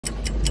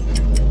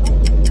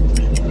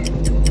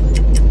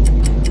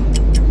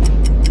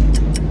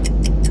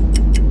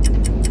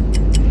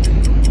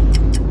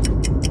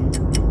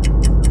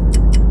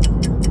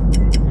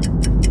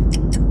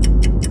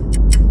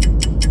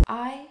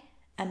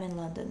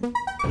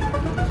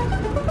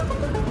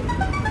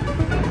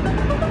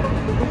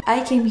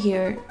I came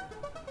here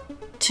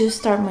to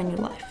start my new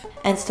life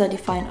and study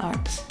fine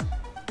arts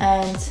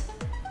and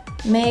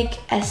make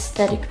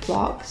aesthetic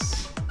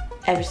vlogs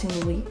every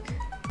single week.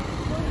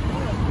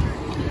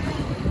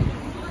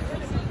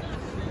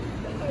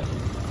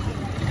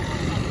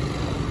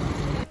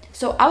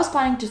 So I was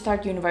planning to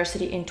start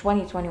university in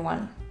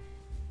 2021.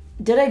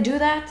 Did I do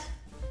that?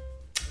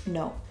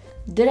 No.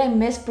 Did I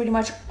miss pretty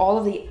much all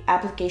of the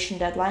application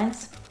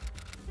deadlines?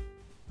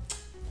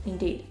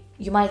 Indeed.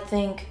 You might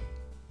think,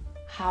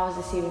 how is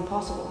this even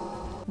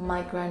possible?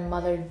 My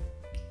grandmother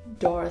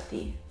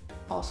Dorothy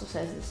also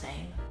says the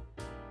same.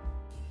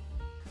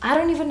 I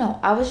don't even know.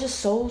 I was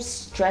just so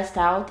stressed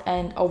out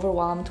and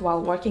overwhelmed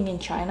while working in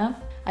China.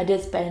 I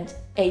did spend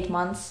 8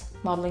 months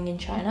modeling in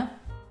China,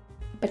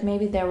 but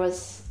maybe there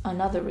was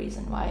another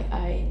reason why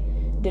I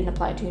didn't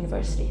apply to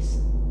universities.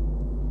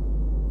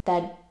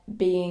 That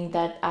being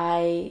that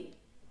I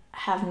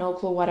have no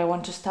clue what I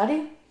want to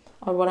study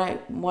or what I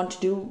want to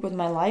do with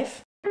my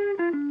life.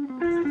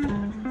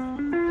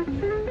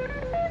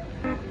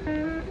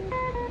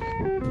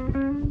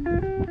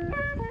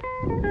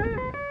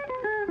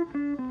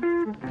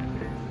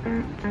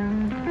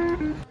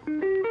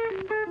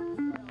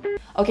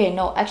 Okay,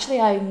 no,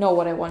 actually I know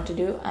what I want to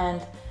do,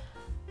 and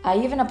I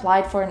even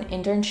applied for an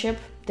internship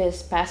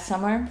this past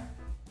summer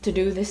to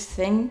do this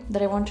thing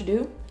that I want to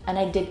do, and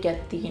I did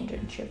get the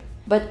internship.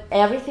 But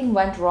everything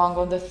went wrong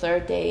on the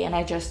 3rd day and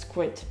I just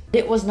quit.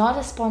 It was not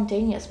a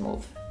spontaneous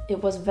move.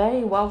 It was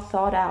very well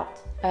thought out,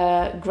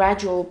 a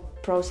gradual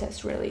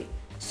process really.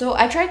 So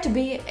I tried to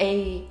be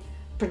a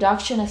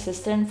production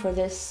assistant for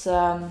this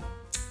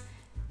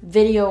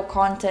video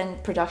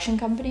content production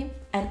company.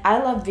 And I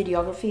love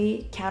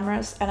videography,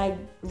 cameras, and I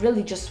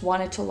really just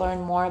wanted to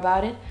learn more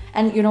about it.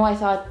 And you know, I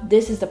thought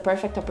this is the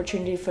perfect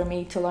opportunity for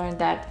me to learn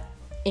that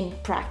in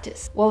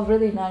practice. Well,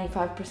 really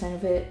 95%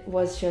 of it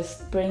was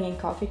just bringing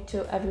coffee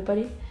to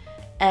everybody,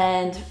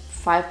 and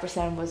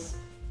 5% was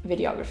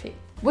videography.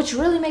 Which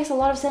really makes a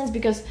lot of sense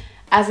because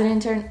as an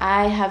intern,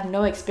 I have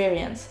no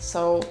experience.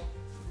 So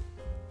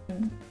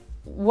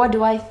what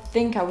do I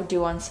think I would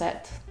do on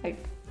set?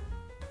 Like,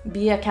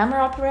 be a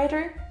camera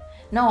operator?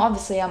 No,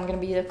 obviously I'm gonna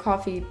be the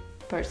coffee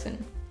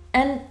person.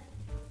 And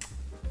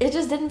it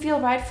just didn't feel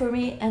right for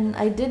me, and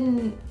I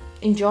didn't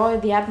enjoy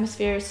the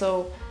atmosphere,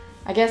 so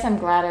I guess I'm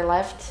glad I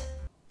left.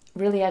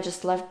 Really, I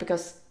just left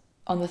because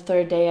on the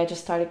 3rd day I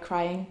just started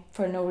crying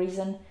for no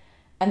reason,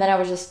 and then I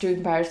was just too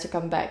embarrassed to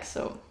come back,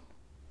 so.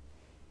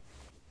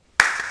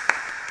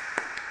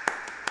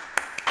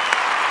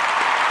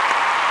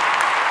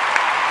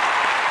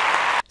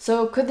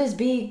 So could this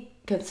be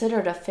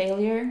considered a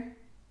failure?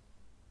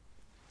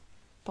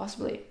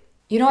 Possibly.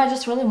 You know, I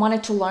just really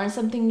wanted to learn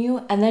something new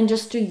and then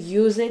just to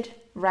use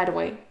it right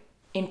away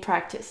in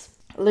practice.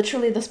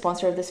 Literally, the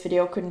sponsor of this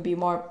video couldn't be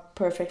more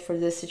perfect for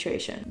this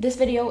situation. This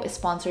video is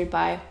sponsored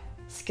by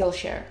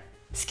Skillshare.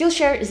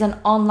 Skillshare is an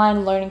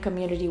online learning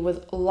community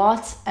with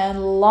lots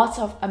and lots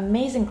of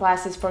amazing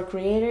classes for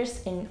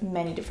creators in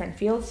many different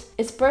fields.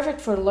 It's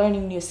perfect for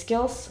learning new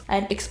skills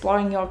and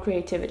exploring your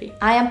creativity.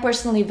 I am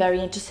personally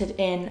very interested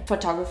in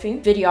photography,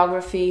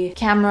 videography,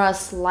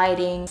 cameras,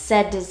 lighting,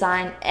 set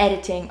design,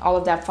 editing, all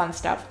of that fun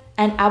stuff.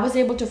 And I was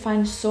able to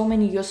find so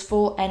many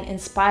useful and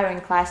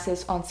inspiring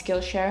classes on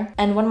Skillshare.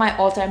 And one of my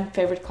all-time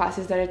favorite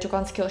classes that I took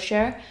on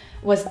Skillshare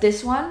was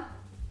this one.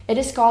 It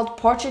is called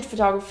Portrait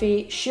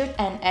Photography, Shoot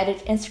and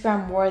Edit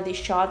Instagram-Worthy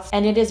Shots,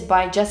 and it is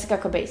by Jessica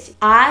Kobasi.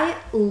 I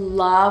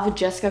love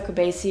Jessica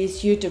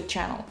Kobasi's YouTube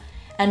channel,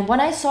 and when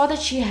I saw that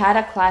she had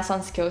a class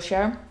on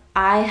Skillshare,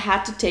 I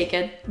had to take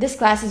it. This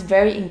class is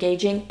very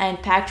engaging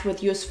and packed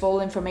with useful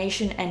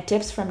information and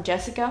tips from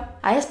Jessica.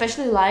 I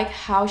especially like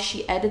how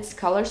she edits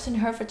colors in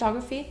her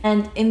photography,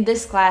 and in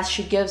this class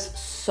she gives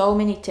so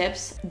many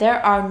tips.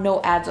 There are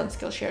no ads on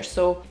Skillshare,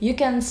 so you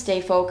can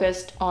stay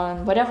focused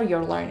on whatever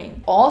you're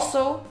learning.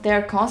 Also,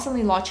 they're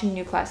constantly launching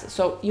new classes,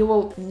 so you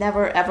will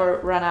never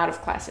ever run out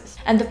of classes.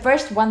 And the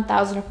first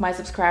 1,000 of my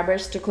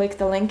subscribers to click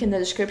the link in the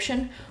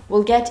description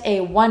will get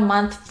a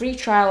 1-month free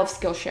trial of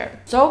Skillshare.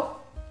 So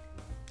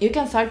you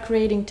can start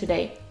creating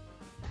today.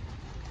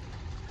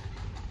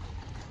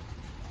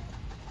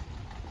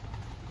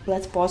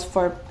 Let's pause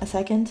for a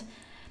second.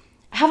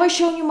 Have I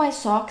shown you my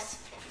socks?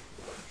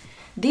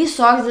 These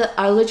socks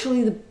are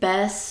literally the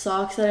best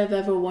socks that I've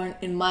ever worn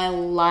in my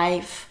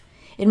life.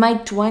 In my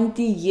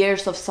 20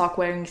 years of sock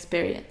wearing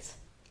experience.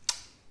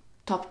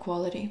 Top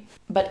quality.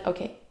 But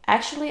okay,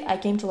 actually I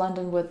came to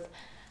London with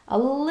a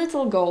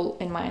little goal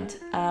in mind.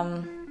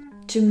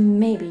 To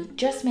maybe,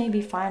 just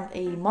maybe, find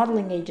a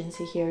modeling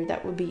agency here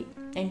that would be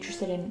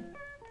interested in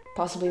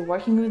possibly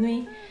working with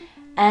me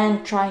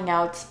and trying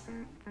out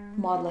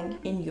modeling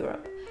in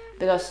Europe.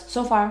 Because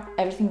so far,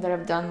 everything that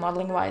I've done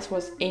modeling-wise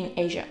was in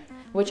Asia,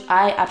 which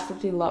I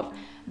absolutely love,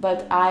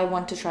 but I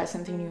want to try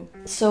something new.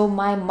 So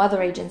my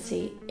mother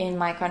agency in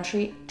my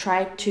country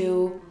tried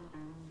to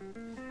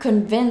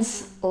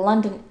convince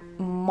London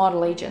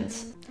model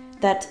agents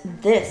that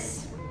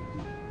this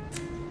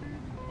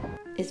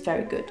is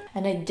very good.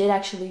 And I did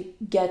actually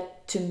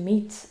get to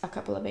meet a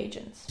couple of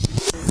agents.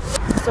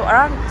 So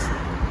around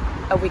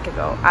a week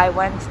ago, I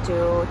went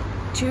to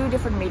 2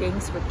 different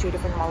meetings with 2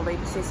 different model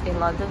agencies in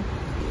London,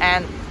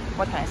 and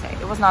what can I say?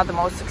 It was not the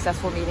most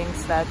successful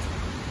meetings that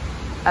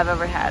I've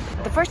ever had.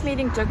 The first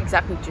meeting took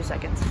exactly 2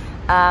 seconds.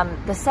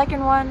 The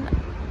second one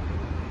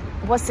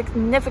was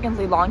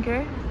significantly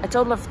longer, a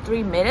total of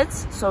 3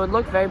 minutes, so it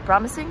looked very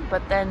promising,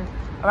 but then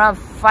around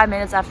 5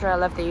 minutes after I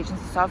left the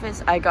agency's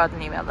office, I got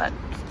an email that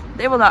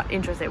they were not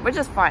interested, which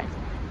is fine.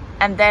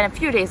 And then a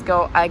few days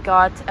ago, I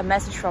got a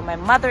message from my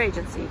mother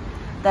agency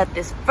that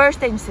this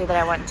first agency that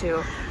I went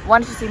to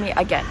wanted to see me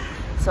again.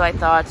 So I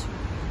thought,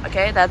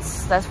 okay,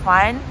 that's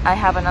fine. I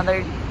have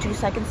another 2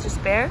 seconds to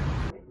spare.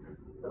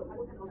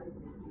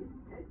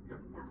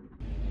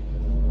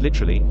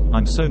 Literally,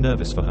 I'm so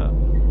nervous for her.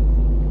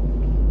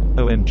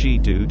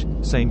 OMG dude,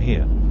 same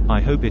here. I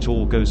hope it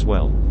all goes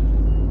well.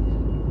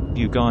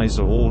 You guys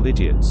are all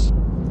idiots.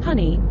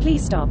 Honey,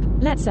 please stop.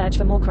 Let's search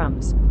for more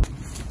crumbs.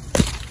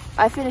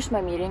 I finished my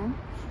meeting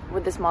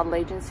with this model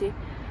agency.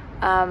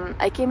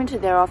 I came into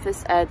their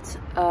office at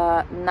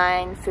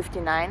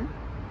 9:59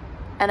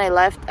 and I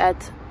left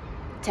at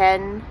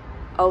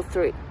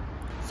 10:03.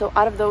 So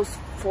out of those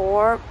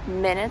 4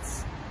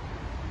 minutes,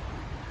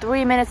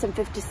 3 minutes and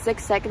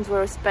 56 seconds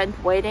were spent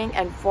waiting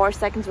and 4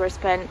 seconds were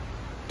spent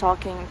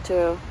talking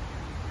to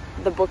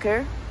the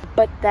booker.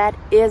 But that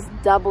is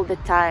double the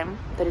time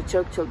that it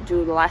took to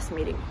do the last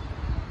meeting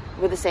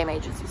with the same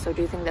agency. So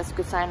do you think that's a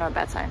good sign or a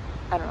bad sign?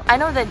 I don't know. I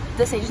know that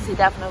this agency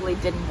definitely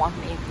didn't want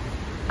me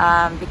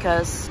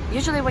because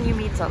usually when you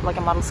meet like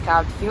a model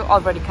scout, you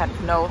already kind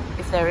of know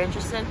if they're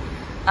interested.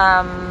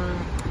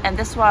 And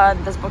this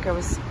booker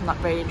was not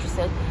very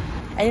interested.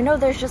 And you know,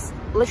 there's just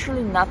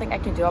literally nothing I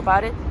can do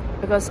about it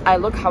because I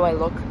look how I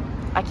look.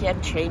 I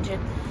can't change it.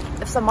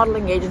 If some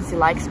modeling agency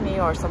likes me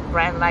or some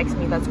brand likes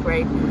me, that's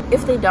great.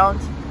 If they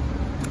don't,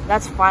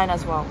 that's fine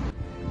as well.